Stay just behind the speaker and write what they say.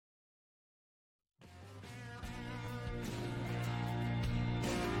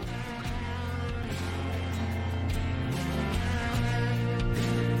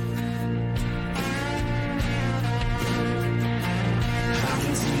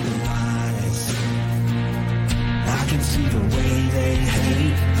see the way they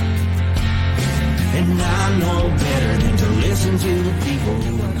hate. And I know better than to listen to the people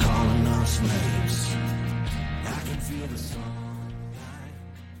who are calling us slaves. I can feel the sunlight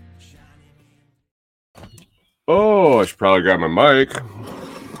shining. Oh, I should probably grab my mic.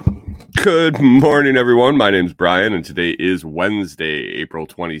 Good morning, everyone. My name's Brian, and today is Wednesday, April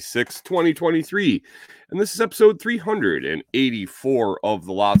 26, 2023. And this is episode 384 of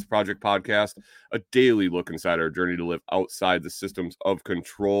the Lots Project podcast, a daily look inside our journey to live outside the systems of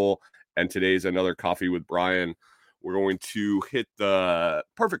control. And today's another Coffee with Brian. We're going to hit the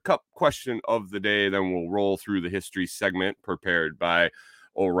perfect cup question of the day, then we'll roll through the history segment prepared by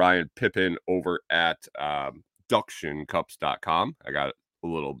Orion Pippin over at ductioncups.com. I got a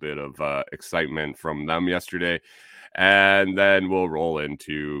little bit of excitement from them yesterday, and then we'll roll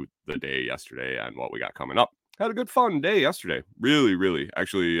into the day yesterday and what we got coming up. Had a good fun day yesterday. Really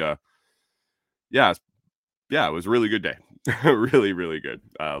actually it was a really good day. really good.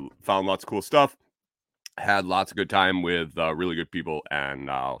 Found lots of cool stuff, had lots of good time with really good people, and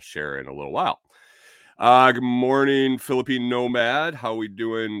I'll share in a little while. Good morning, Philippine Nomad. How we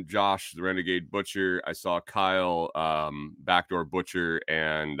doing? Josh, the Renegade Butcher. I saw Kyle, Backdoor Butcher,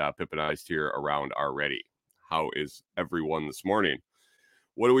 and Pippinized here around already. How is everyone this morning?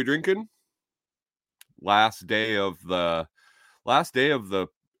 What are we drinking? Last day of the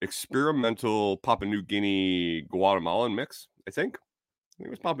experimental Papua New Guinea Guatemalan mix. I think it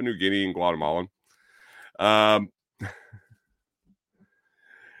was Papua New Guinea and Guatemalan.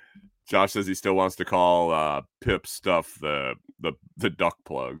 Josh says he still wants to call Pip stuff the duck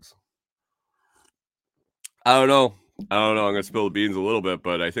plugs. I don't know. I'm going to spill the beans a little bit,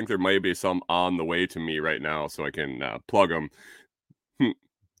 but I think there might be some on the way to me right now, so I can plug them.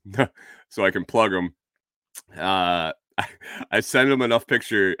 I sent him enough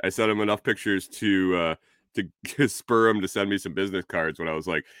pictures to spur him to send me some business cards when I was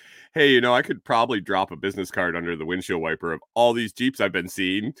like, hey, I could probably drop a business card under the windshield wiper of all these Jeeps I've been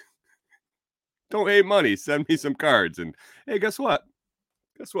seeing. Don't hate money. Send me some cards. And hey, guess what?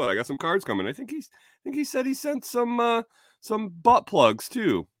 I got some cards coming. I think he said he sent some butt plugs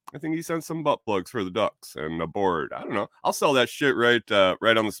too. I think he sent some butt plugs for the ducks and a board. I don't know. I'll sell that shit right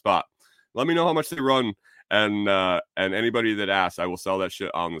on the spot. Let me know how much they run, and anybody that asks, I will sell that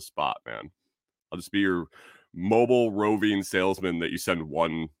shit on the spot, man. I'll just be your mobile roving salesman that you send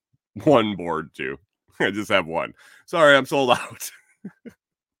one board to. I just have one. Sorry, I'm sold out.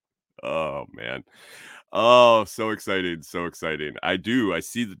 Oh man. Oh, so exciting. I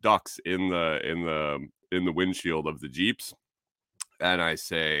see the ducks in the windshield of the Jeeps, and I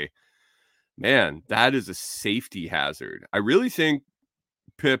say, man, that is a safety hazard. I really think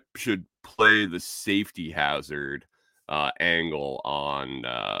Pip should play the safety hazard angle on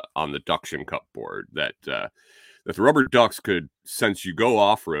the Duction Cup board, that the rubber ducks could, since you go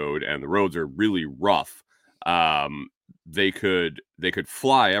off-road and the roads are really rough, they could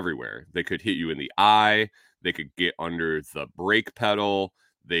fly everywhere. They could hit you in the eye. They could get under the brake pedal.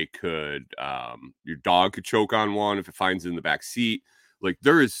 They could, your dog could choke on one if it finds it in the back seat. Like,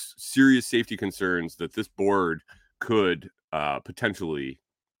 there is serious safety concerns that this board could potentially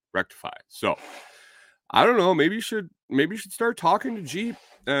rectify. So I don't know. Maybe you should start talking to Jeep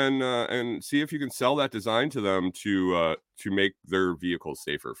and see if you can sell that design to them to make their vehicles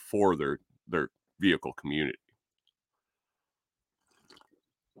safer for their vehicle community.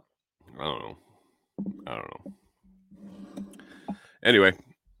 I don't know. Anyway,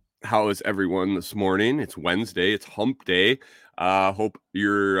 how is everyone this morning? It's Wednesday. It's hump day. Hope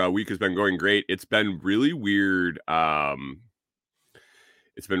your week has been going great. It's been really weird.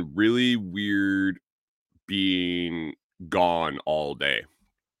 It's been really weird being gone all day.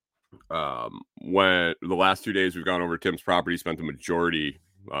 When the last 2 days we've gone over to Tim's property, spent the majority,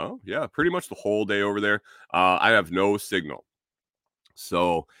 pretty much the whole day over there. I have no signal.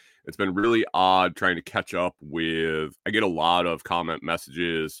 So it's been really odd trying to catch up with. I get a lot of comment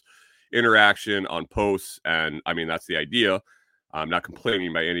messages, interaction on posts, and I mean, that's the idea. I'm not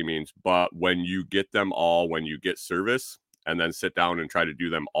complaining by any means, but when you get them all, when you get service and then sit down and try to do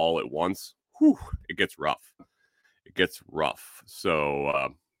them all at once, it gets rough.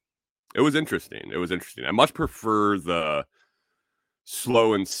 So it was interesting. I much prefer the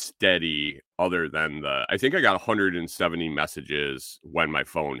slow and steady, other than I think I got 170 messages when my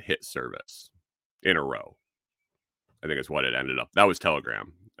phone hit service in a row. I think it's what it ended up. That was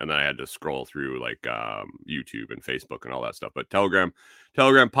Telegram. And then I had to scroll through like YouTube and Facebook and all that stuff. But Telegram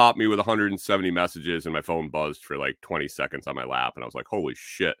popped me with 170 messages, and my phone buzzed for like 20 seconds on my lap. And I was like, holy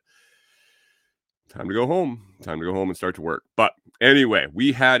shit. Time to go home. Time to go home and start to work. But anyway,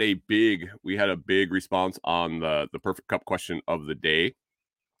 we had a big response on the perfect cup question of the day.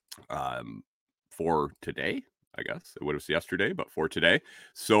 For today, I guess it was yesterday, but for today.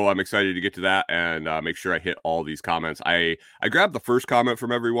 So I'm excited to get to that and make sure I hit all these comments. I grabbed the first comment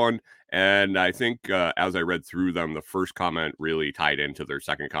from everyone, and I think as I read through them, the first comment really tied into their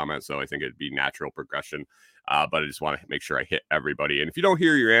second comment. So I think it'd be natural progression. But I just want to make sure I hit everybody. And if you don't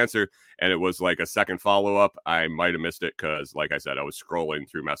hear your answer and it was like a second follow-up, I might have missed it because, like I said, I was scrolling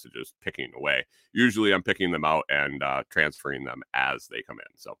through messages, picking away. Usually I'm picking them out and transferring them as they come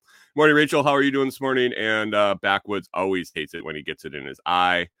in. So, morning, Rachel. How are you doing this morning? And Backwoods always hates it when he gets it in his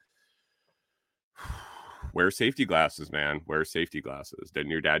eye. Wear safety glasses, man. Wear safety glasses.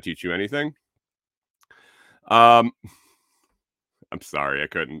 Didn't your dad teach you anything? I'm sorry. I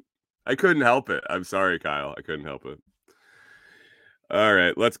couldn't help it. I'm sorry, Kyle. I couldn't help it. All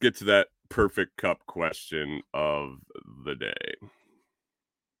right, let's get to that perfect cup question of the day.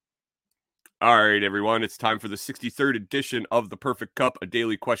 All right, everyone, it's time for the 63rd edition of the Perfect Cup, a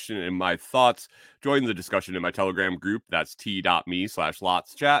daily question and my thoughts. Join the discussion in my Telegram group. That's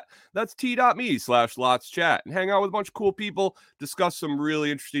t.me/LotsChat. That's t.me/LotsChat. And hang out with a bunch of cool people, discuss some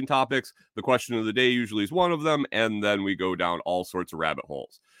really interesting topics. The question of the day usually is one of them, and then we go down all sorts of rabbit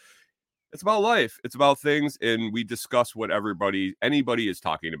holes. It's about life. It's about things, and we discuss what anybody is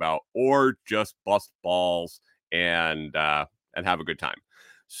talking about, or just bust balls and have a good time.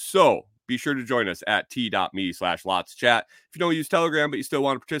 So be sure to join us at t.me/LotsChat. If you don't use Telegram, but you still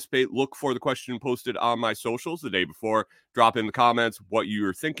want to participate, look for the question posted on my socials the day before. Drop in the comments what you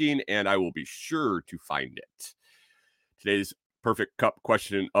are thinking, and I will be sure to find it. Today's Perfect Cup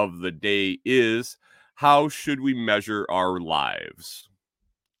question of the day is, how should we measure our lives?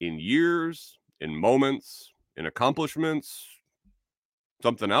 In years, in moments, in accomplishments,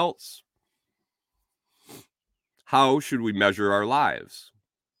 something else? How should we measure our lives?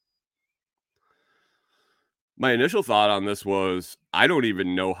 My initial thought on this was, I don't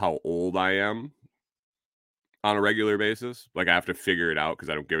even know how old I am on a regular basis. Like, I have to figure it out because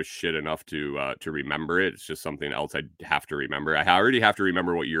I don't give a shit enough to remember it. It's just something else I have to remember. I already have to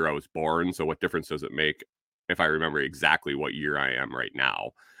remember what year I was born. So what difference does it make if I remember exactly what year I am right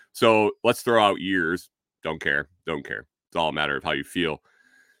now? So let's throw out years. Don't care. It's all a matter of how you feel,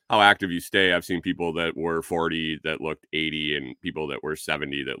 how active you stay. I've seen people that were 40 that looked 80 and people that were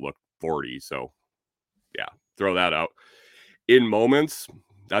 70 that looked 40. So yeah, throw that out. In moments,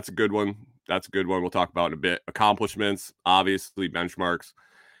 that's a good one. We'll talk about in a bit. Accomplishments, obviously, benchmarks,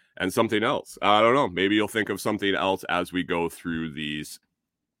 and something else. I don't know. Maybe you'll think of something else as we go through these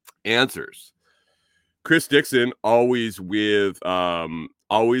answers. Chris Dixon, always with a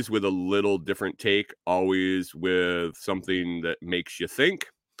little different take, always with something that makes you think.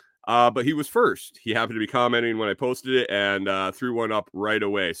 But he was first. He happened to be commenting when I posted it and threw one up right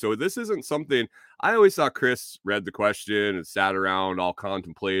away. So this isn't something, I always thought Chris read the question and sat around all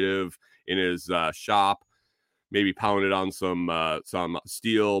contemplative in his shop, maybe pounded on some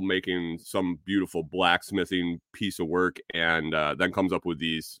steel, making some beautiful blacksmithing piece of work, and then comes up with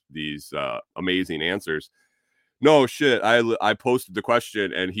these amazing answers. No shit, I posted the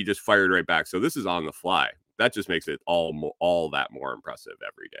question and he just fired right back. So this is on the fly. That just makes it all that more impressive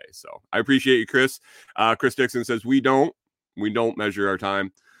every day. So I appreciate you, Chris. Chris Dixon says we don't measure our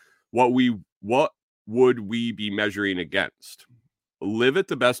time. What would we be measuring against? Live it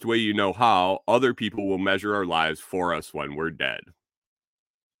the best way you know how. Other people will measure our lives for us when we're dead.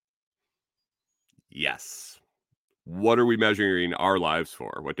 Yes. What are we measuring our lives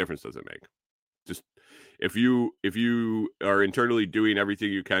for? What difference does it make? Just if you are internally doing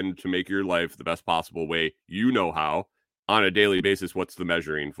everything you can to make your life the best possible way you know how on a daily basis, what's the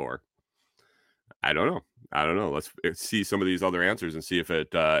measuring for? I don't know. Let's see some of these other answers and see if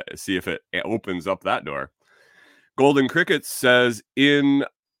it opens up that door. Golden Cricket says, in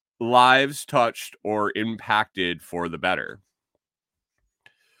lives touched or impacted for the better.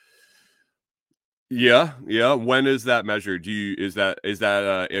 Yeah. When is that measured? Is that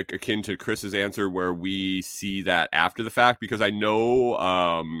akin to Chris's answer where we see that after the fact? Because I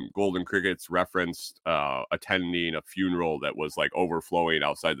know Golden Cricket's referenced attending a funeral that was like overflowing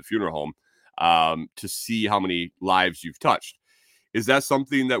outside the funeral home to see how many lives you've touched. Is that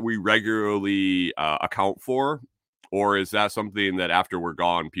something that we regularly account for? Or is that something that after we're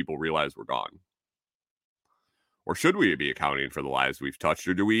gone, people realize we're gone? Or should we be accounting for the lives we've touched?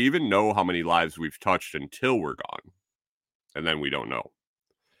 Or do we even know how many lives we've touched until we're gone? And then we don't know.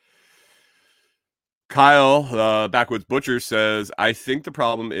 Kyle, Backwoods Butcher says, I think the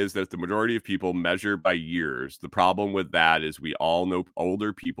problem is that the majority of people measure by years. The problem with that is we all know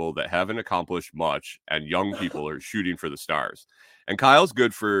older people that haven't accomplished much, and young people are shooting for the stars. And Kyle's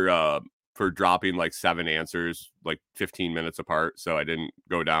good for dropping like 7 answers, like 15 minutes apart. So I didn't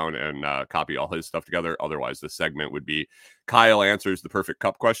go down and copy all his stuff together. Otherwise, the segment would be Kyle answers the perfect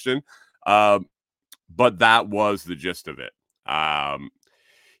cup question. But that was the gist of it.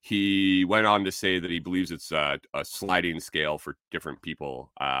 He went on to say that he believes it's a sliding scale for different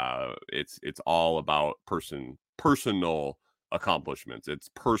people. It's all about personal accomplishments. It's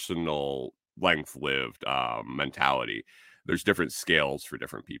personal length lived mentality. There's different scales for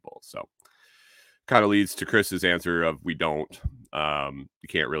different people. So kind of leads to Chris's answer of we don't. You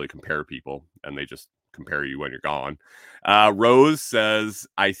can't really compare people, and they just compare you when you're gone. Rose says,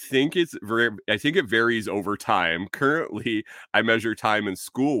 I think it varies over time. Currently, I measure time in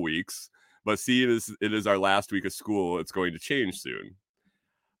school weeks, but seeing as it is our last week of school, it's going to change soon.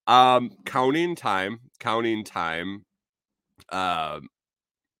 Counting time. I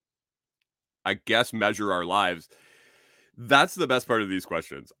guess measure our lives. That's the best part of these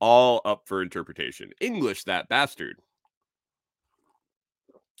questions. All up for interpretation. English, that bastard.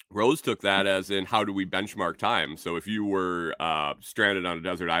 Rose took that as in how do we benchmark time? So if you were stranded on a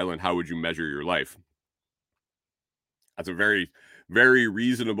desert island, how would you measure your life? That's a very, very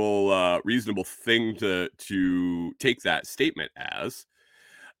reasonable thing to take that statement as.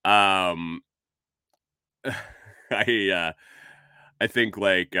 I think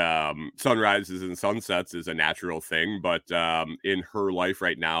like sunrises and sunsets is a natural thing, but in her life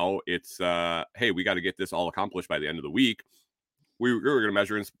right now, it's hey, we got to get this all accomplished by the end of the week. We were going to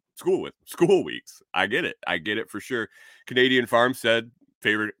measure in school weeks. I get it for sure. Canadian Farm said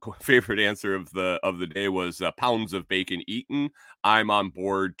favorite answer of the day was pounds of bacon eaten. I'm on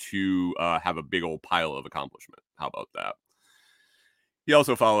board to have a big old pile of accomplishment. How about that? He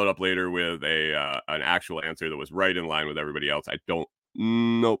also followed up later with an actual answer that was right in line with everybody else. I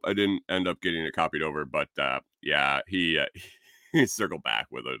didn't end up getting it copied over, but yeah, he circled back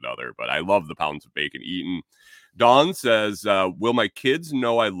with another. But I love the pounds of bacon eaten. Dawn says, will my kids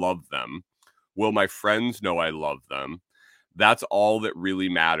know I love them? Will my friends know I love them? That's all that really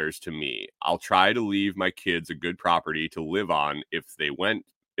matters to me. I'll try to leave my kids a good property to live on if they want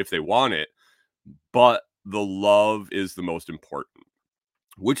it, but the love is the most important.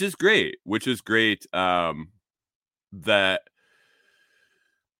 Which is great. That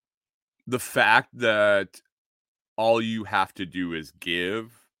the fact that all you have to do is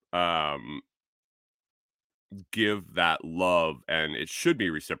give that love, and it should be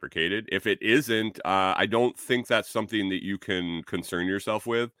reciprocated. If it isn't, I don't think that's something that you can concern yourself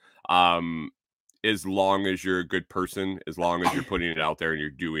with. As long as you're a good person, as long as you're putting it out there and you're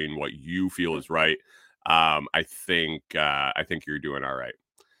doing what you feel is right, I think you're doing all right.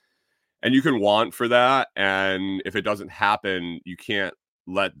 And you can want for that, and if it doesn't happen, you can't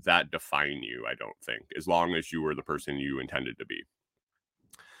let that define you, I don't think, as long as you were the person you intended to be.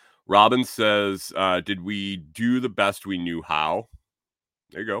 Robin says, did we do the best we knew how?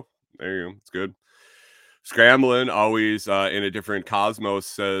 There you go. It's good. Scrambling, always in a different cosmos,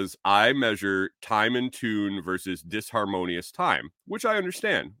 says, I measure time in tune versus disharmonious time, which I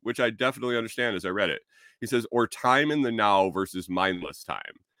understand, which I definitely understand as I read it. He says, or time in the now versus mindless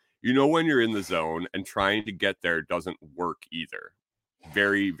time. You know, when you're in the zone and trying to get there doesn't work either.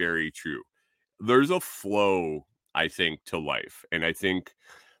 Very, very true. There's a flow, I think, to life. And I think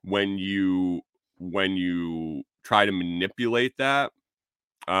when you try to manipulate that,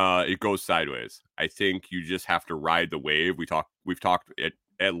 it goes sideways. I think you just have to ride the wave. We've talked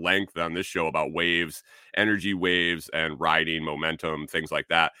at length on this show about waves, energy waves, and riding momentum, things like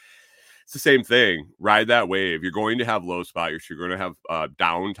that. It's the same thing. Ride that wave. You're going to have low spot. You're going to have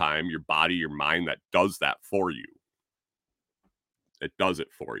downtime. Your body, your mind, that does that for you. It does it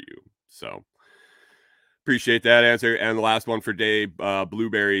for you. So appreciate that answer. And the last one for Dave,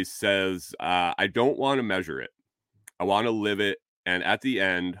 Blueberry says, I don't want to measure it. I want to live it. And at the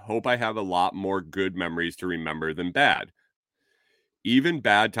end, hope I have a lot more good memories to remember than bad. Even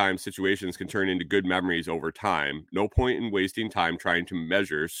bad time situations can turn into good memories over time. No point in wasting time trying to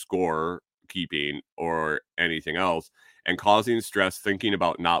measure score keeping or anything else and causing stress thinking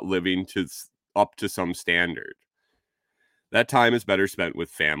about not living up to some standard. That time is better spent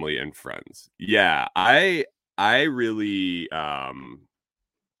with family and friends. Yeah, I really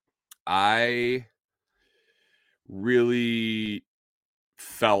I really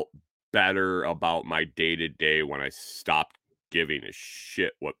felt better about my day-to-day when I stopped giving a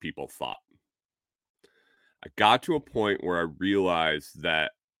shit what people thought. I got to a point where I realized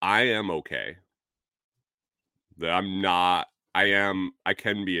that I am okay. I'm not. I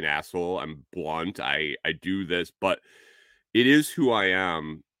can be an asshole. I'm blunt. I do this, but it is who I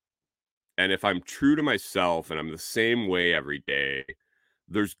am. And if I'm true to myself and I'm the same way every day,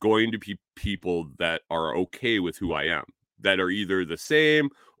 there's going to be people that are okay with who I am, that are either the same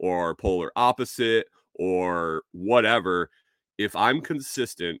or polar opposite or whatever. If I'm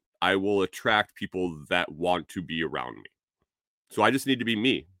consistent, I will attract people that want to be around me. So I just need to be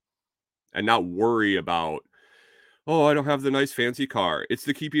me and not worry about, oh, I don't have the nice fancy car. It's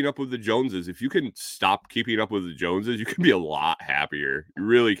the keeping up with the Joneses. If you can stop keeping up with the Joneses, you can be a lot happier. You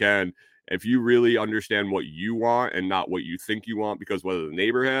really can. If you really understand what you want and not what you think you want because what the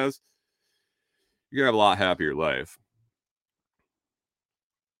neighbor has, you're going to have a lot happier life.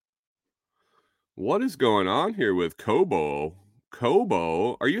 What is going on here with Kobo?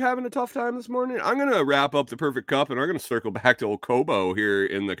 Kobo, are you having a tough time this morning? I'm going to wrap up the perfect cup and we're going to circle back to old Kobo here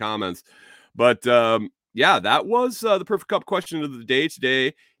in the comments. But yeah, that was the perfect cup question of the day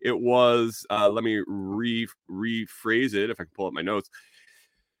today. It was, let me rephrase it if I can pull up my notes.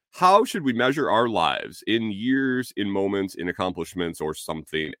 How should we measure our lives in years, in moments, in accomplishments, or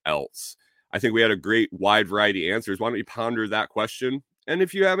something else? I think we had a great wide variety of answers. Why don't you ponder that question? And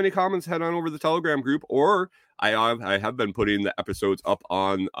if you have any comments, head on over to the Telegram group, or I have been putting the episodes up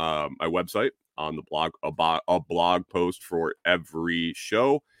on my website on the blog, a blog post for every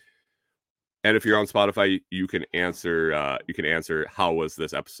show. And if you're on Spotify, you can answer how was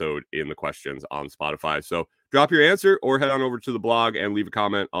this episode in the questions on Spotify. So drop your answer or head on over to the blog and leave a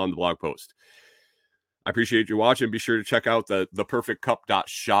comment on the blog post. I appreciate you watching. Be sure to check out the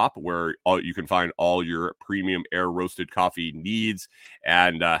perfectcup.shop where you can find all your premium air roasted coffee needs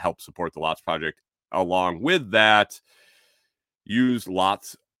and help support the Lots Project. Along with that, use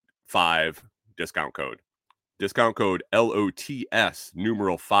LOTS5 discount code. Discount code LOTS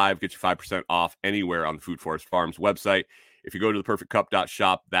numeral 5 gets you 5% off anywhere on the Food Forest Farms website. If you go to the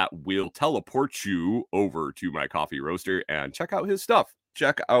perfectcup.shop, that will teleport you over to my coffee roaster and check out his stuff.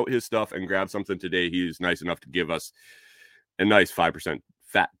 Check out his stuff and grab something today. He's nice enough to give us a nice 5%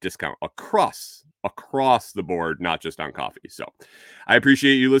 fat discount across the board, not just on coffee. So I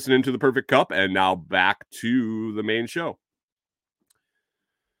appreciate you listening to The Perfect Cup. And now back to the main show.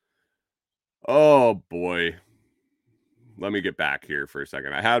 Oh boy. Let me get back here for a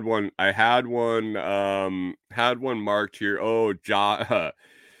second. I had one marked here. Oh,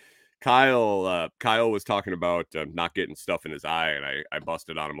 Kyle was talking about not getting stuff in his eye, and I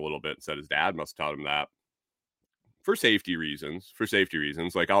busted on him a little bit and said his dad must have taught him that for safety reasons,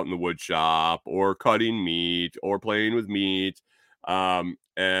 like out in the wood shop or cutting meat or playing with meat.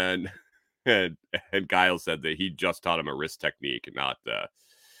 And Kyle said that he just taught him a wrist technique, not to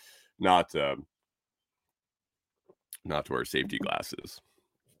wear safety glasses.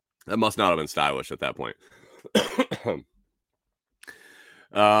 That must not have been stylish at that point.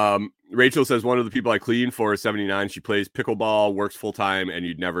 Rachel says one of the people I clean for is 79. She plays pickleball, works full time, and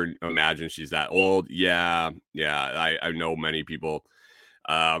you'd never imagine she's that old. Yeah. I know many people.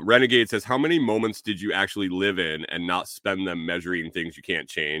 Renegade says, how many moments did you actually live in and not spend them measuring things you can't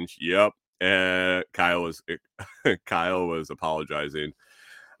change? Yep. Kyle was apologizing.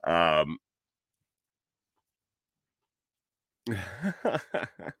 And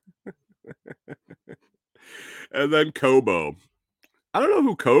then Kobo. I don't know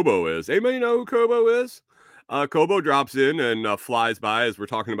who Kobo is. Anybody know who Kobo is? Kobo drops in and flies by as we're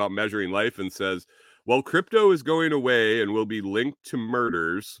talking about measuring life and says, well, crypto is going away and will be linked to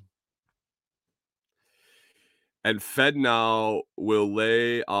murders. And FedNow will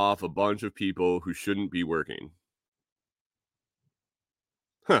lay off a bunch of people who shouldn't be working.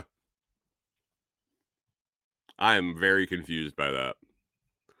 Huh. I am very confused by that.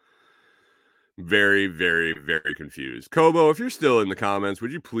 Very, very, very confused. Kobo, if you're still in the comments,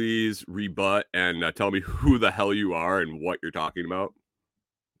 would you please rebut and tell me who the hell you are and what you're talking about?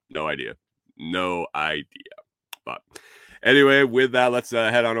 No idea. But anyway, with that, let's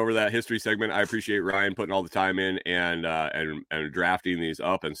head on over to that history segment. I appreciate Ryan putting all the time in and drafting these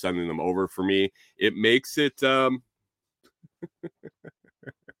up and sending them over for me. It makes it it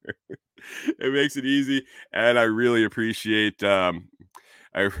makes it easy, and I really appreciate all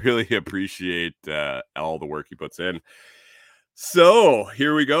the work he puts in. So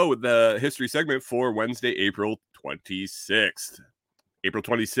here we go with the history segment for Wednesday, April 26th. April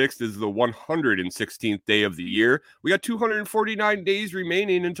 26th is the 116th day of the year. We got 249 days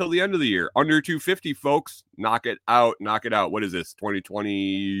remaining until the end of the year. Under 250, folks. Knock it out. What is this,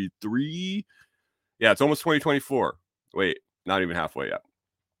 2023? Yeah, it's almost 2024. Wait, not even halfway yet.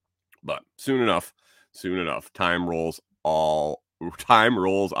 But soon enough. Time rolls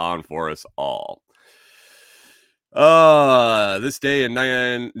on for us all. This day in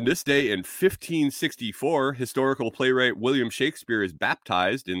 1564, historical playwright William Shakespeare is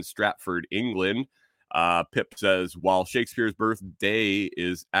baptized in Stratford, England. Pip says while Shakespeare's birthday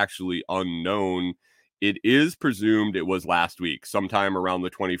is actually unknown, it is presumed it was last week, sometime around the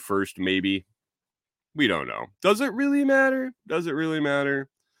 21st, maybe. We don't know. Does it really matter? Does it really matter?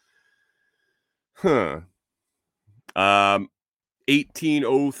 Huh.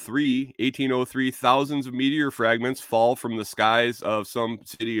 1803, thousands of meteor fragments fall from the skies of some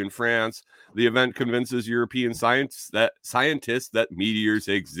city in France. The event convinces European scientists that meteors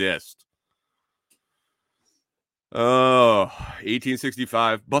exist. Oh,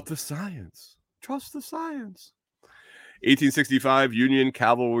 1865, but the science. Trust the science. 1865, Union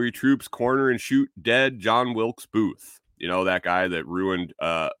cavalry troops corner and shoot dead John Wilkes Booth. You know, that guy that ruined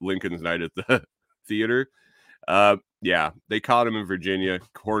Lincoln's night at the theater. Yeah, they caught him in Virginia,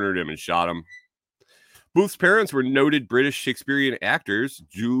 cornered him, and shot him. Booth's parents were noted British Shakespearean actors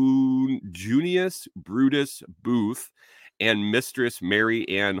Junius Brutus Booth and Mistress Mary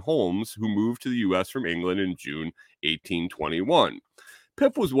Ann Holmes, who moved to the U.S. from England in June 1821.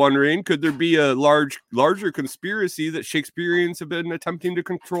 Pip was wondering, could there be a larger conspiracy that Shakespeareans have been attempting to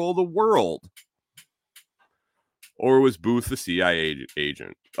control the world? Or was Booth the CIA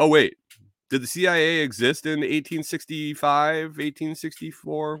agent? Oh, wait. Did the CIA exist in 1865,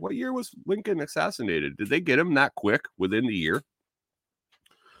 1864? What year was Lincoln assassinated? Did they get him that quick within the year?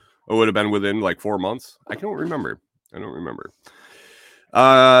 Or would have been within like 4 months? I don't remember. In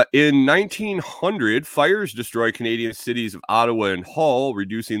 1900, fires destroy Canadian cities of Ottawa and Hull,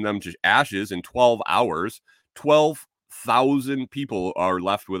 reducing them to ashes in 12 hours. 12,000 people are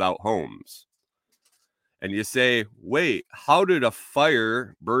left without homes. And you say, wait, how did a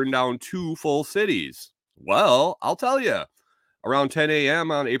fire burn down 2 full cities? Well, I'll tell you. Around 10 a.m.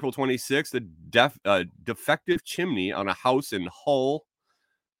 on April 26th, a defective chimney on a house in Hull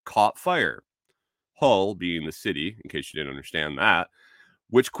caught fire. Hull being the city, in case you didn't understand that,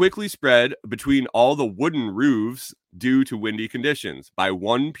 which quickly spread between all the wooden roofs due to windy conditions. By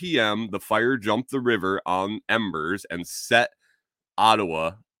 1 p.m., the fire jumped the river on embers and set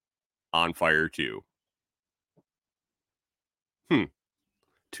Ottawa on fire too.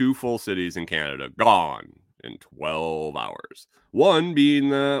 2 full cities in Canada gone in 12 hours. One being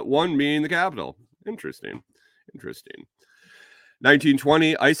the capital. Interesting.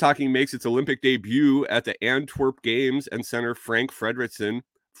 1920, ice hockey makes its Olympic debut at the Antwerp Games, and center Frank Fredriksson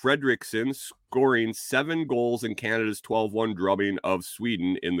scoring 7 goals in Canada's 12-1 drubbing of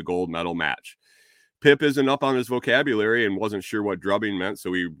Sweden in the gold medal match. Pip isn't up on his vocabulary and wasn't sure what drubbing meant,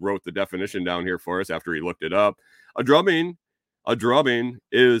 so he wrote the definition down here for us after he looked it up. A drubbing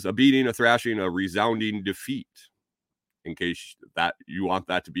is a beating, a thrashing, a resounding defeat. In case that you want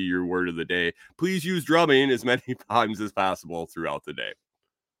that to be your word of the day, please use drubbing as many times as possible throughout the day.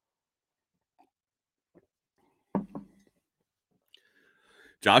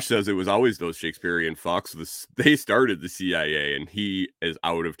 Josh says it was always those Shakespearean fucks. They started the CIA, and he is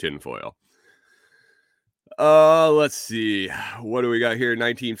out of tinfoil. Let's see. What do we got here?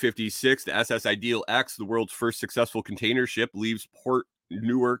 1956, the SS Ideal X, the world's first successful container ship, leaves Port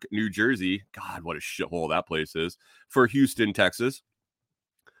Newark, New Jersey. God, what a shithole that place is. For Houston, Texas.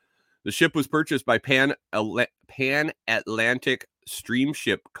 The ship was purchased by Pan Atlantic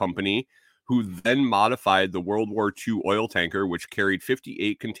Steamship Company, who then modified the World War II oil tanker, which carried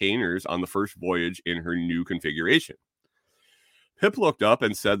 58 containers on the first voyage in her new configuration. Pip looked up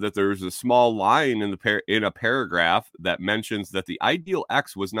and said that there's a small line in a paragraph that mentions that the Ideal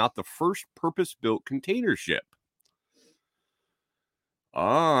X was not the first purpose-built container ship.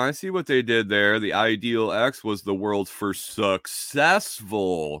 Oh, I see what they did there. The Ideal X was the world's first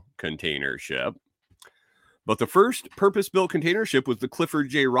successful container ship. But the first purpose-built container ship was the Clifford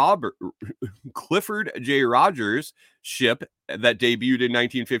J. Rogers ship that debuted in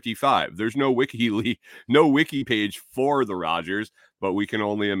 1955. There's no wiki page for the Rogers, but we can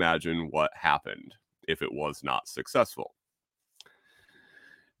only imagine what happened if it was not successful.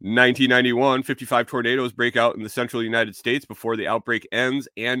 1991, 55 tornadoes break out in the central United States. Before the outbreak ends,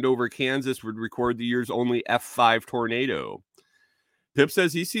 Andover, Kansas would record the year's only F5 tornado. Pip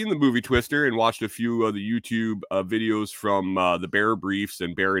says he's seen the movie Twister and watched a few of the YouTube videos from the Bear Briefs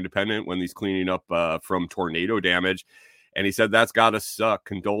and Bear Independent when he's cleaning up from tornado damage. And he said that's got to suck.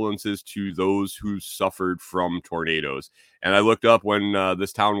 Condolences to those who suffered from tornadoes. And I looked up when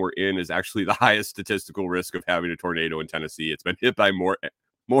this town we're in is actually the highest statistical risk of having a tornado in Tennessee. It's been hit by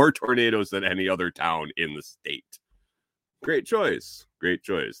more tornadoes than any other town in the state. Great choice.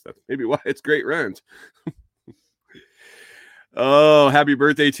 That's maybe why it's great rent. Oh, happy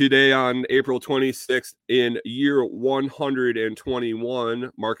birthday today on April 26th in year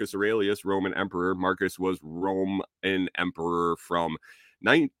 121. Marcus Aurelius, Roman emperor. Marcus was Roman emperor from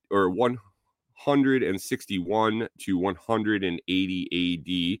 161 to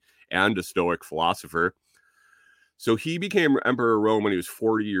 180 AD and a Stoic philosopher. So he became emperor of Rome when he was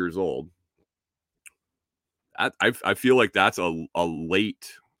 40 years old. I feel like that's a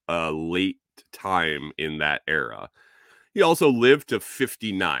late time in that era. He also lived to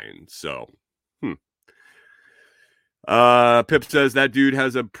 59. So, Pip says that dude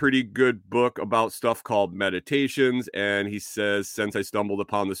has a pretty good book about stuff called Meditations. And he says, since I stumbled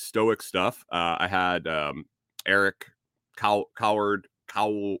upon the Stoic stuff, I had Eric Cloward,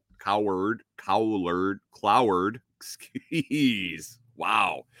 excuse,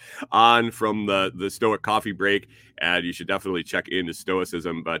 wow, on from the Stoic coffee break, and you should definitely check into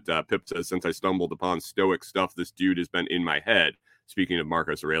Stoicism. But Pip says, since I stumbled upon Stoic stuff, this dude has been in my head. Speaking of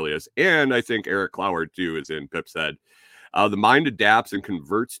Marcus Aurelius, and I think Eric Cloward too is in Pip's head. The mind adapts and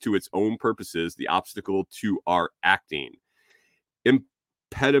converts to its own purposes the obstacle to our acting.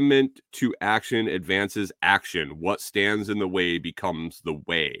 Impediment to action advances action. What stands in the way becomes the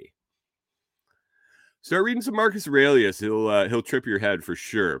way. Start reading some Marcus Aurelius. He'll trip your head for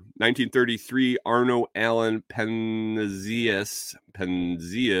sure. 1933, Arno Allen Penzias,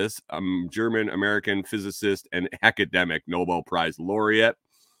 German-American physicist and academic, Nobel Prize laureate.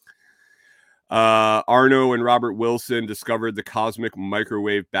 Arno and Robert Wilson discovered the cosmic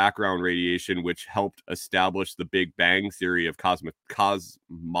microwave background radiation, which helped establish the Big Bang theory of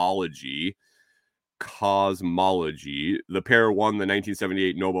cosmology. The pair won the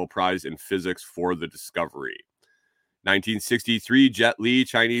 1978 Nobel Prize in Physics for the discovery. 1963, Jet Li,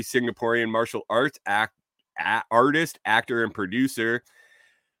 Chinese Singaporean martial arts artist, actor, and producer.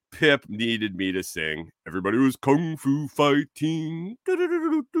 Pip needed me to sing. Everybody was kung fu fighting.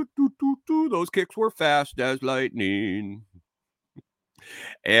 Those kicks were fast as lightning.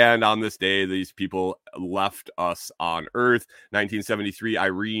 And on this day, these people left us on Earth. 1973,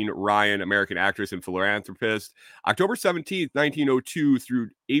 Irene Ryan, American actress and philanthropist. October 17th, 1902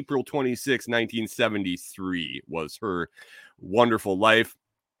 through April 26, 1973 was her wonderful life.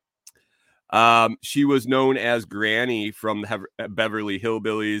 She was known as Granny from the Beverly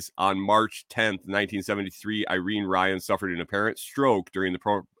Hillbillies. On March 10th, 1973, Irene Ryan suffered an apparent stroke during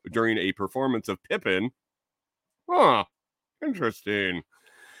a performance of Pippin. Huh. Interesting.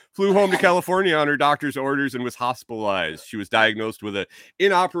 Flew home to California on her doctor's orders and was hospitalized. She was diagnosed with an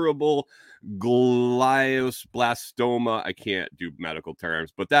inoperable glioblastoma. I can't do medical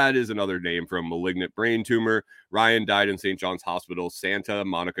terms, but that is another name for a malignant brain tumor. Ryan died in St. John's Hospital, Santa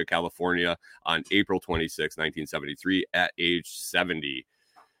Monica, California on April 26, 1973 at age 70.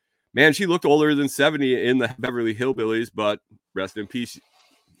 Man, she looked older than 70 in the Beverly Hillbillies, but rest in peace,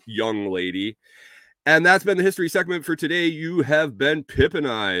 young lady. And that's been the history segment for today. You have been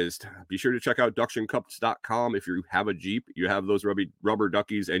Pippinized. Be sure to check out ductioncups.com. If you have a Jeep, you have those rubber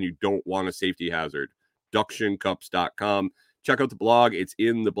duckies, and you don't want a safety hazard. Ductioncups.com. Check out the blog. It's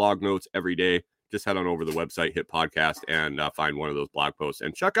in the blog notes every day. Just head on over to the website, hit podcast, and find one of those blog posts.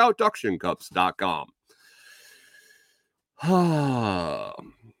 And check out ductioncups.com.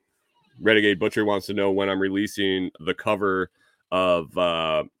 Renegade Butcher wants to know when I'm releasing the cover of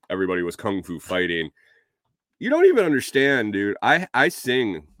Everybody Was Kung Fu Fighting. You don't even understand, dude. I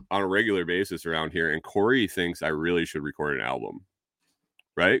sing on a regular basis around here, and Corey thinks I really should record an album.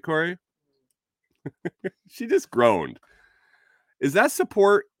 Right, Corey? She just groaned. Is that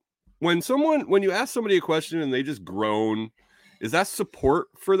support? When you ask somebody a question and they just groan, is that support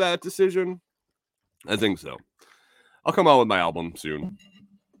for that decision? I think so. I'll come out with my album soon.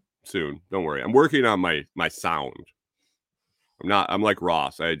 Don't worry. I'm working on my sound. I'm like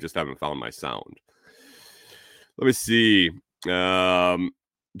Ross. I just haven't found my sound. Let me see.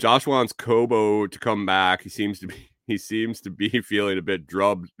 Josh wants Kobo to come back. He seems to be feeling a bit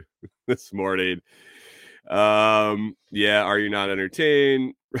drubbed this morning. Yeah, are you not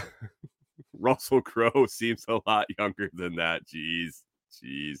entertained? Russell Crowe seems a lot younger than that. Jeez.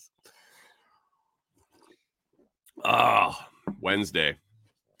 Wednesday.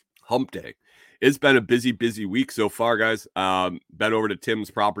 Hump day. It's been a busy week so far, guys. Been over to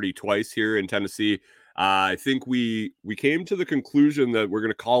Tim's property twice here in Tennessee. I think we came to the conclusion that we're going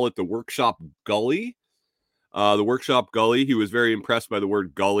to call it the Workshop Gully. The Workshop Gully. He was very impressed by the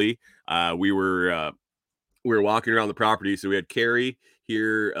word gully. We were walking around the property. So we had Carrie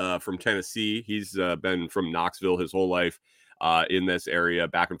here from Tennessee. He's been from Knoxville his whole life. in this area,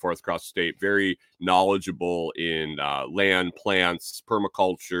 back and forth across the state, very knowledgeable in land, plants,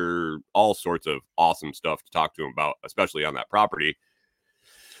 permaculture, all sorts of awesome stuff to talk to him about, especially on that property.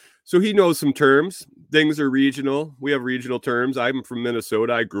 So he knows some terms. Things are regional. We have regional terms. I'm from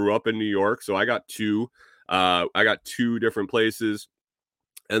Minnesota. I grew up in New York, so I got two different places.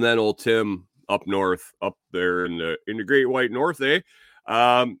 And then old Tim up north, up there in the Great White North,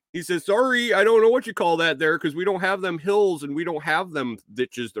 he says, sorry, I don't know what you call that there, because we don't have them hills and we don't have them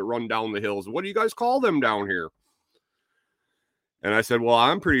ditches that run down the hills. What do you guys call them down here? And I said, well,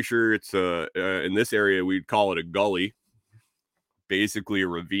 I'm pretty sure it's in this area we'd call it a gully, basically a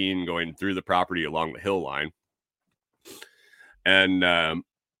ravine going through the property along the hill line.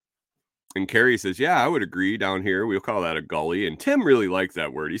 And Carrie says, yeah, I would agree. Down here, we'll call that a gully. And Tim really liked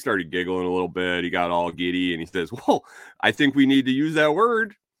that word. He started giggling a little bit. He got all giddy and he says, well, I think we need to use that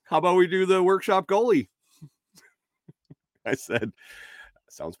word. How about we do the workshop gully? I said,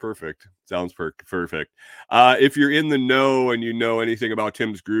 sounds perfect. Sounds perfect. If you're in the know and you know anything about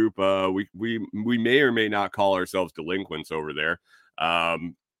Tim's group, we may or may not call ourselves delinquents over there.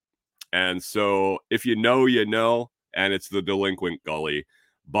 And so if you know, and it's the delinquent gully.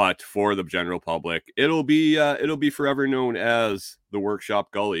 But for the general public, it'll be forever known as the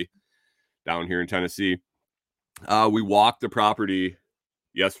Workshop Gully down here in Tennessee. We walked the property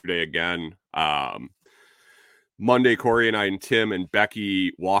yesterday again. Monday, Corey and I and Tim and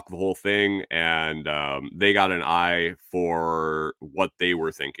Becky walked the whole thing, and they got an eye for what they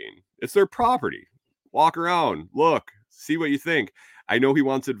were thinking. It's their property. Walk around, look, see what you think. I know he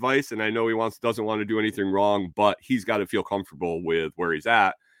wants advice, and I know he doesn't want to do anything wrong, but he's got to feel comfortable with where he's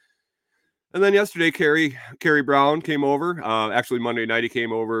at. And then yesterday, Carrie Brown came over. Actually, Monday night he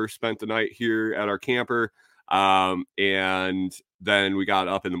came over, spent the night here at our camper, and then we got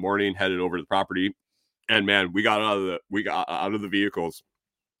up in the morning, headed over to the property, and man, we got out of the vehicles,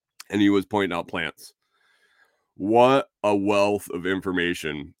 and he was pointing out plants. What a wealth of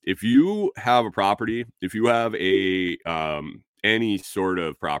information! If you have a property, if you have a any sort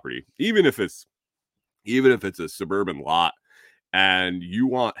of property, even if it's a suburban lot, and you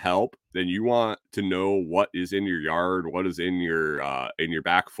want help, then you want to know what is in your yard, what is in your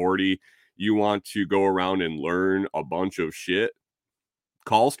back 40. You want to go around and learn a bunch of shit.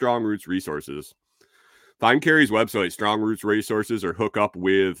 Call Strong Roots Resources. Find Carrie's website, Strong Roots Resources, or hook up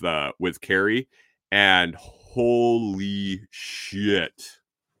with Carrie. And holy shit!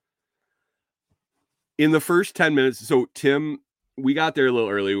 In the first 10 minutes, so Tim, we got there a little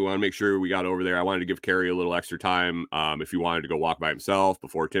early. We want to make sure we got over there. I wanted to give Carrie a little extra time if he wanted to go walk by himself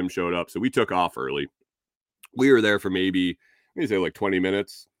before Tim showed up. So we took off early. We were there for maybe, let me say like 20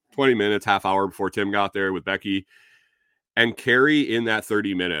 minutes, half hour before Tim got there with Becky. And Carrie in that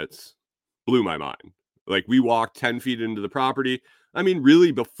 30 minutes blew my mind. Like, we walked 10 feet into the property. I mean,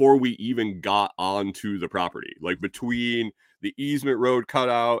 really before we even got onto the property, like between the easement road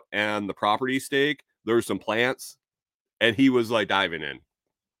cutout and the property stake, there were some plants. And he was like diving in.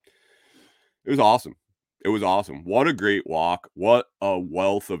 It was awesome. What a great walk. What a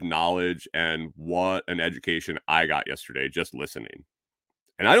wealth of knowledge and what an education I got yesterday just listening.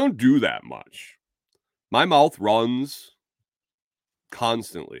 And I don't do that much. My mouth runs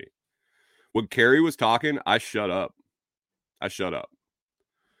constantly. When Carrie was talking, I shut up.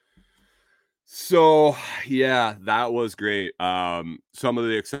 So, yeah, that was great. Some of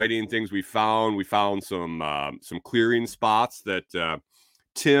the exciting things we found some clearing spots that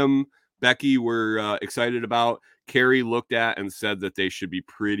Tim, Becky were excited about. Carrie looked at and said that they should be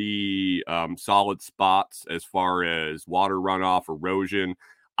pretty solid spots as far as water runoff, erosion.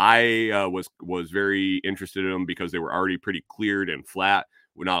 I was very interested in them because they were already pretty cleared and flat,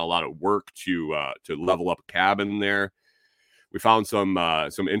 with not a lot of work to level up a cabin there. We found some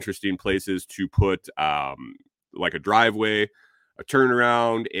interesting places to put like a driveway, a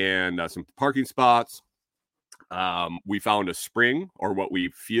turnaround, and some parking spots. We found a spring, or what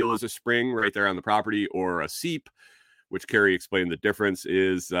we feel is a spring, right there on the property, or a seep, which Carrie explained the difference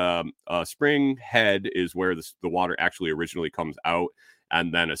is. A spring head is where the water actually originally comes out,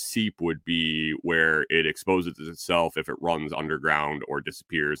 and then a seep would be where it exposes itself if it runs underground or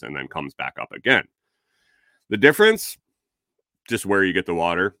disappears and then comes back up again. The difference, just where you get the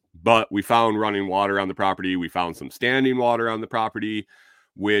water. But we found running water on the property. We found some standing water on the property,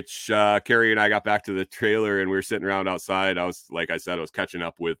 which Carrie and I got back to the trailer and we were sitting around outside. I was catching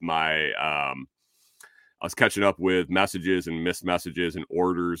up with messages and missed messages and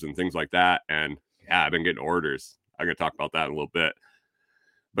orders and things like that. And yeah, I've been getting orders. I'm going to talk about that in a little bit.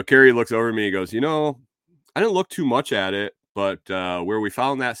 But Carrie looks over at me and goes, I didn't look too much at it, but where we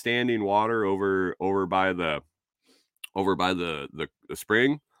found that standing water over by the over by the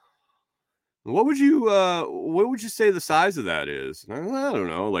spring. What would you say the size of that is? I don't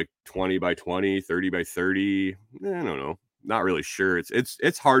know, like 20 by 20, 30 by 30. I don't know. Not really sure.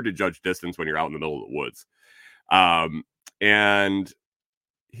 It's hard to judge distance when you're out in the middle of the woods. And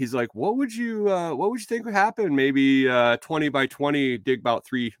he's like, what would you think would happen? Maybe 20 by 20, dig about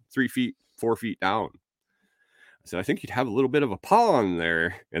 3 feet, 4 feet down. I said, I think you'd have a little bit of a pond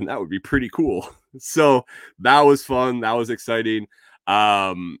there, and that would be pretty cool. So that was fun. That was exciting.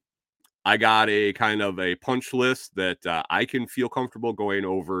 I got a kind of a punch list that I can feel comfortable going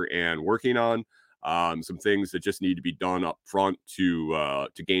over and working on. Some things that just need to be done up front to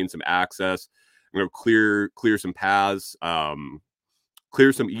gain some access. I'm going to clear some paths,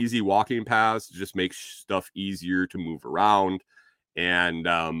 clear some easy walking paths to just make stuff easier to move around and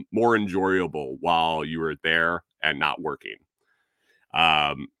more enjoyable while you are there and not working.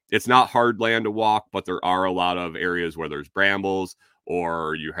 It's not hard land to walk, but there are a lot of areas where there's brambles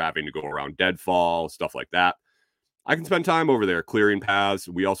or you're having to go around deadfall, stuff like that. I can spend time over there clearing paths.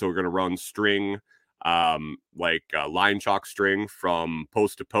 We also are going to run string, line chalk string from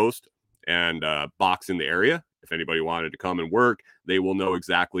post to post and box in the area. If anybody wanted to come and work, they will know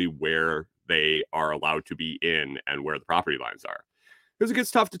exactly where they are allowed to be in and where the property lines are. Because it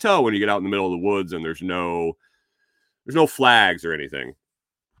gets tough to tell when you get out in the middle of the woods and there's no flags or anything.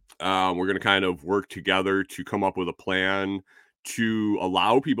 We're going to kind of work together to come up with a plan to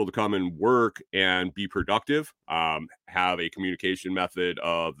allow people to come and work and be productive, have a communication method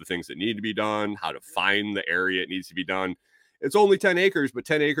of the things that need to be done, how to find the area it needs to be done. It's only 10 acres, but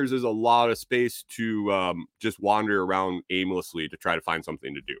 10 acres is a lot of space to just wander around aimlessly to try to find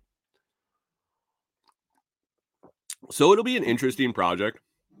something to do. So it'll be an interesting project.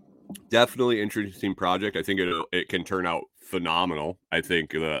 Definitely interesting project. I think it can turn out phenomenal. I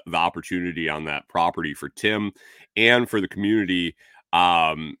think the opportunity on that property for Tim and for the community,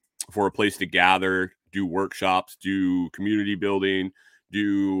 for a place to gather, do workshops, do community building,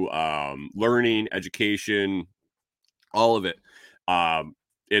 do learning, education, all of it.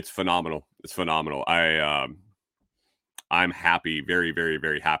 It's phenomenal. It's phenomenal. I'm happy, very, very,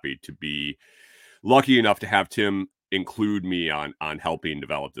 very happy to be lucky enough to have Tim include me on helping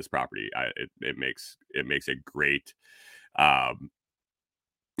develop this property. It makes a great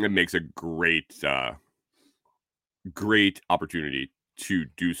great opportunity to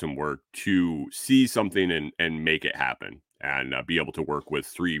do some work, to see something and make it happen, and be able to work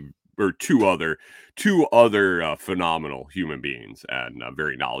with two other phenomenal human beings and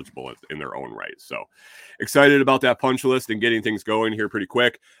very knowledgeable in their own right. So excited about that punch list and getting things going here pretty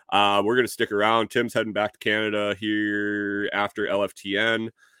quick. We're going to stick around. Tim's heading back to Canada here after LFTN.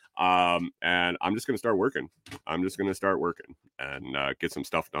 And I'm just going to start working. And get some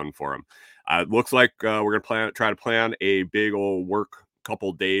stuff done for him. It looks like we're going to try to plan a big old work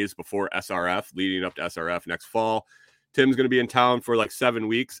couple days before SRF, leading up to SRF next fall. Tim's going to be in town for like 7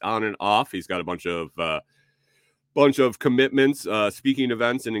 weeks on and off. He's got a bunch of commitments, speaking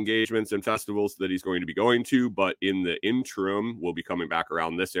events and engagements and festivals that he's going to be going to. But in the interim, we'll be coming back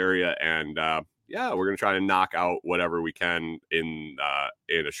around this area. And we're going to try to knock out whatever we can in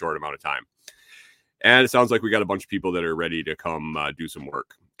a short amount of time. And it sounds like we got a bunch of people that are ready to come do some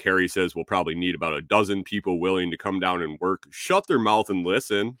work. Carrie says we'll probably need about a dozen people willing to come down and work, shut their mouth and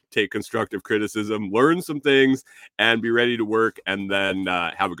listen, take constructive criticism, learn some things, and be ready to work, and then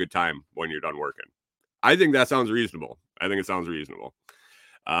have a good time when you're done working. I think that sounds reasonable.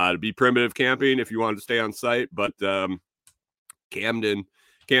 To be primitive camping if you want to stay on site, but Camden,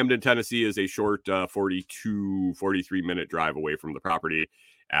 Tennessee is a short 43 minute drive away from the property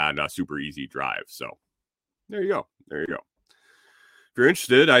and a super easy drive. So there you go. If you're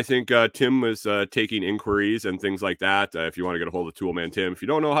interested, I think Tim was taking inquiries and things like that. If you want to get a hold of Toolman Tim, if you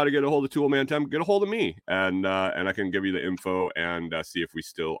don't know how to get a hold of Toolman Tim, get a hold of me, and I can give you the info and see if we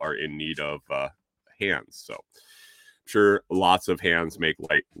still are in need of hands. So I'm sure lots of hands make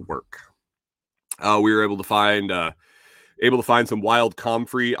light work. We were able to find some wild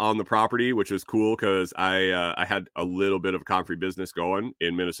comfrey on the property, which is cool because I had a little bit of a comfrey business going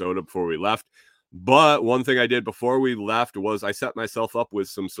in Minnesota before we left. But one thing I did before we left was I set myself up with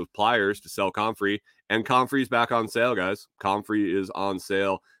some suppliers to sell comfrey, and comfrey's back on sale, guys. Comfrey is on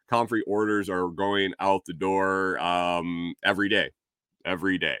sale. Comfrey orders are going out the door every day.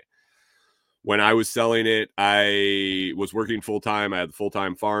 When I was selling it, I was working full-time. I had the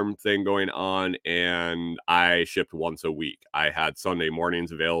full-time farm thing going on, and I shipped once a week. I had Sunday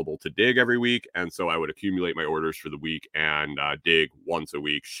mornings available to dig every week, and so I would accumulate my orders for the week and dig once a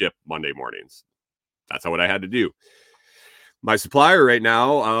week, ship Monday mornings. That's what I had to do. My supplier right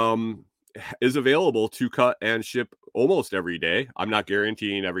now, is available to cut and ship almost every day. I'm not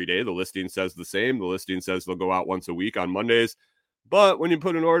guaranteeing every day. The listing says the same. The listing says they'll go out once a week on Mondays. But when you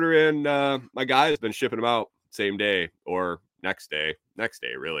put an order in, my guy has been shipping them out same day or next day,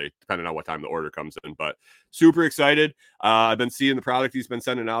 really, depending on what time the order comes in. But super excited. I've been seeing the product he's been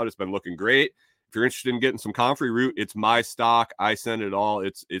sending out. It's been looking great. If you're interested in getting some comfrey root, it's my stock. I send it all.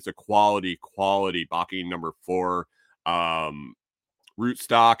 It's a quality Bocking number 4 root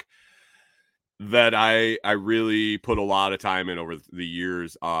stock that I really put a lot of time in over the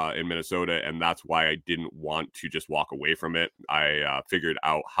years in Minnesota, and that's why I didn't want to just walk away from it. I figured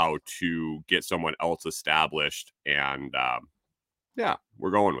out how to get someone else established, and yeah,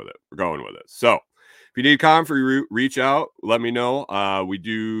 we're going with it. So if you need comfrey root, reach out, let me know. We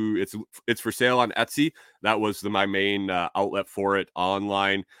do, it's for sale on Etsy. That was my main outlet for it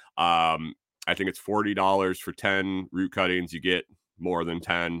online. I think it's $40 for 10 root cuttings. You get more than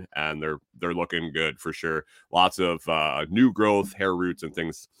 10, and they're looking good for sure. Lots of new growth hair roots and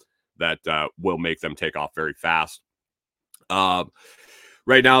things that will make them take off very fast.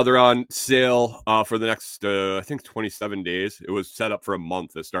 Right now they're on sale for the next I think 27 days. It was set up for a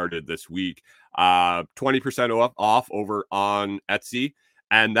month. It started this week. 20% off over on Etsy,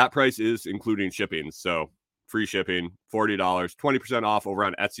 and that price is including shipping. So free shipping, $40, 20% off over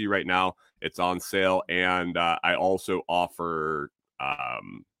on Etsy right now. It's on sale, and I also offer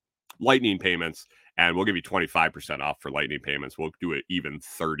lightning payments, and we'll give you 25% off for lightning payments. We'll do it even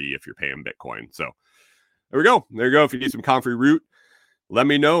 30 if you're paying Bitcoin. So there we go. If you need some comfrey root, let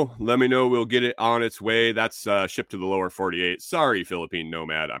me know. We'll get it on its way. That's shipped to the lower 48. Sorry, Philippine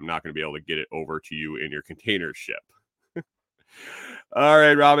Nomad. I'm not going to be able to get it over to you in your container ship. All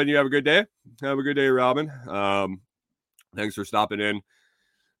right, Robin, you have a good day. Have a good day, Robin. Thanks for stopping in.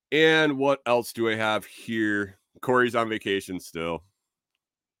 And what else do I have here? Corey's on vacation still.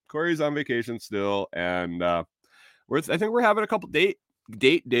 And I think we're having a couple date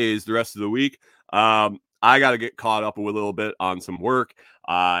days the rest of the week. I got to get caught up a little bit on some work,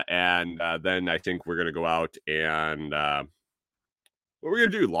 and then I think we're gonna go out and what we're gonna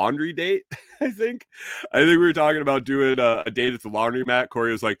do, laundry date. I think we were talking about doing a date at the laundromat.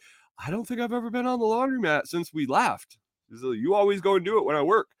 Corey was like, I don't think I've ever been on the laundromat since we left. So you always go and do it when I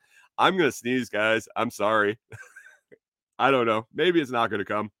work. I'm gonna sneeze, guys. I'm sorry. I don't know. Maybe it's not gonna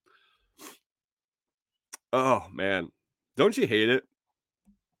come. Oh man, don't you hate it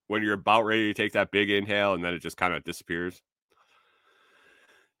when you're about ready to take that big inhale and then it just kind of disappears?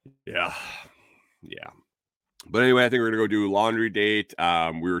 Yeah. But anyway, I think we're gonna go do a laundry date.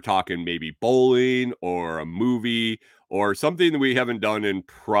 We were talking maybe bowling or a movie or something that we haven't done in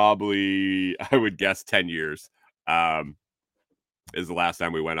probably, I would guess, 10 years. Is the last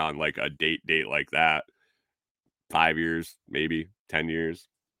time we went on like a date like that. 5 years, maybe 10 years.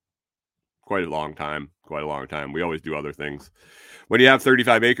 Quite a long time. We always do other things. When you have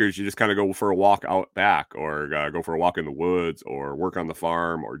 35 acres, you just kind of go for a walk out back, or go for a walk in the woods, or work on the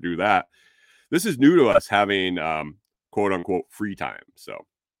farm, or do that. This is new to us, having quote unquote free time. So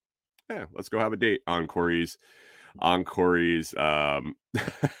yeah, let's go have a date on Corey's on Corey's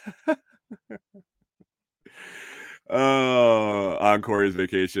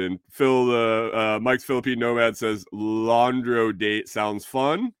vacation. Mike's Philippine Nomad says Laundro date sounds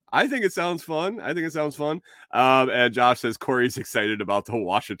fun. I think it sounds fun. And Josh says Corey's excited about the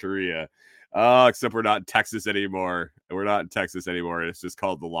washateria. Except we're not in Texas anymore. It's just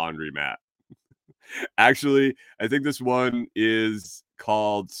called the laundromat. Actually, I think this one is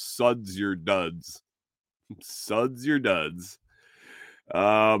called Suds Your Duds.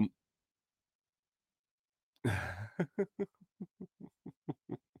 Oh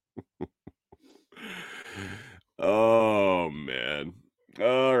man.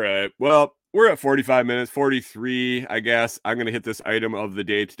 All right. Well, we're at 45 minutes, 43, I guess. I'm going to hit this item of the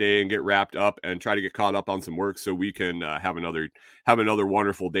day today and get wrapped up and try to get caught up on some work so we can have another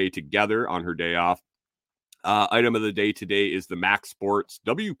wonderful day together on her day off. Item of the day today is the Max Sports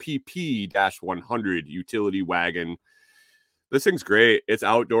WPP-100 utility wagon. This thing's great. It's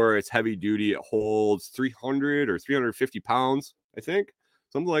outdoor. It's heavy duty. It holds 300 or 350 pounds, I think,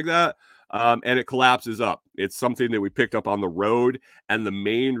 something like that. And it collapses up. It's something that we picked up on the road. And the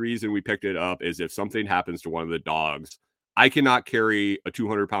main reason we picked it up is if something happens to one of the dogs. I cannot carry a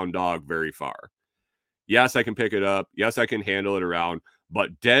 200-pound dog very far. Yes, I can pick it up. Yes, I can handle it around.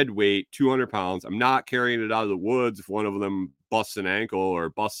 But dead weight, 200 pounds, I'm not carrying it out of the woods if one of them busts an ankle or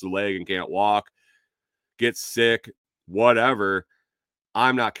busts a leg and can't walk, gets sick, whatever.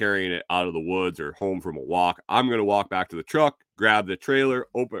 I'm not carrying it out of the woods or home from a walk. I'm going to walk back to the truck, grab the trailer,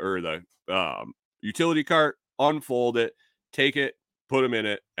 open or the utility cart, unfold it, take it, put them in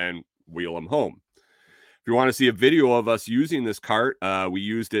it, and wheel them home. If you want to see a video of us using this cart, we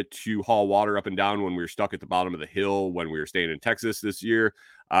used it to haul water up and down when we were stuck at the bottom of the hill when we were staying in Texas this year.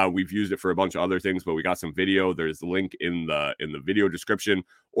 We've used it for a bunch of other things, but we got some video. There's the link in the video description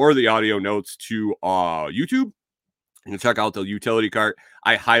or the audio notes to YouTube. You can check out the utility cart.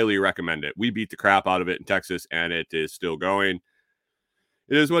 I highly recommend it. We beat the crap out of it in Texas, and it is still going.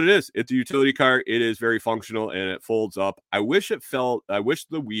 It is what it is. It's a utility cart. It is very functional, and it folds up. I wish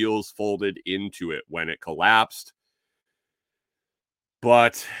the wheels folded into it when it collapsed,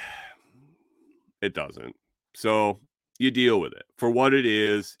 but it doesn't. So you deal with it. For what it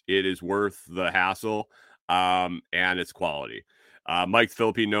is worth the hassle, and its quality. Mike the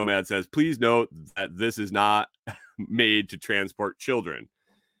Philippine Nomad says, please note that this is not made to transport children.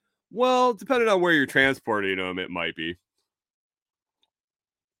 Well, depending on where you're transporting them, it might be.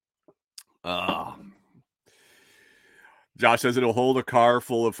 Josh says it'll hold a car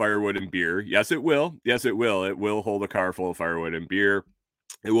full of firewood and beer. Yes, it will. Yes, it will. It will hold a car full of firewood and beer.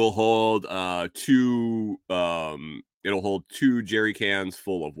 It will hold two jerry cans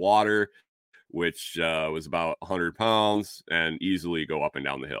full of water, which was about 100 pounds, and easily go up and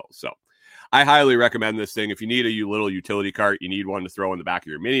down the hill. So I highly recommend this thing. If you need a little utility cart, you need one to throw in the back of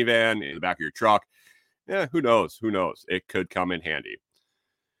your minivan, in the back of your truck. Yeah, who knows? Who knows? It could come in handy.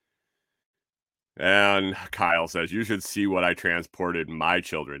 And Kyle says, you should see what I transported my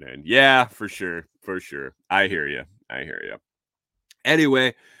children in. Yeah, for sure. For sure. I hear you.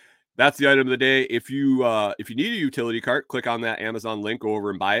 Anyway, that's the item of the day. If you need a utility cart, click on that Amazon link, go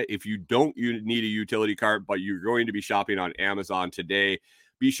over and buy it. If you don't need a utility cart, but you're going to be shopping on Amazon today,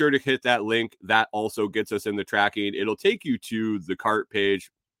 be sure to hit that link. That also gets us in the tracking. It'll take you to the cart page.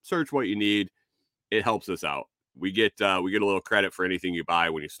 Search what you need. It helps us out. We get a little credit for anything you buy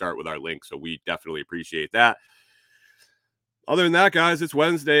when you start with our link, so we definitely appreciate that. Other than that, guys, it's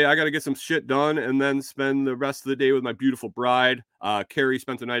Wednesday. I got to get some shit done and then spend the rest of the day with my beautiful bride. Carrie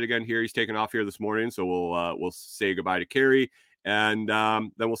spent the night again here. He's taking off here this morning, so we'll say goodbye to Carrie, and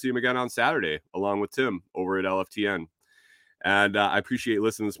then we'll see him again on Saturday along with Tim over at LFTN. And I appreciate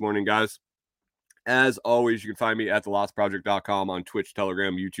listening this morning, guys. As always, you can find me at thelostproject.com on Twitch,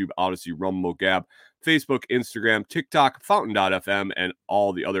 Telegram, YouTube, Odyssey, Rumble, Gab, Facebook, Instagram, TikTok, Fountain.fm, and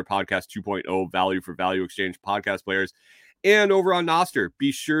all the other Podcast 2.0 Value for Value Exchange podcast players. And over on Nostr,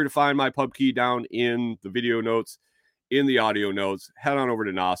 be sure to find my pub key down in the video notes, in the audio notes. Head on over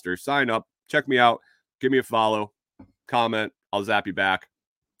to Nostr, sign up, check me out, give me a follow, comment. I'll zap you back.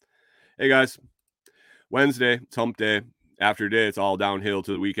 Hey, guys, Wednesday, it's hump day. After today, it's all downhill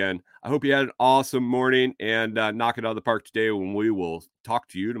to the weekend. I hope you had an awesome morning and knock it out of the park today, when we will talk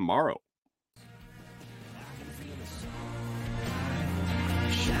to you tomorrow.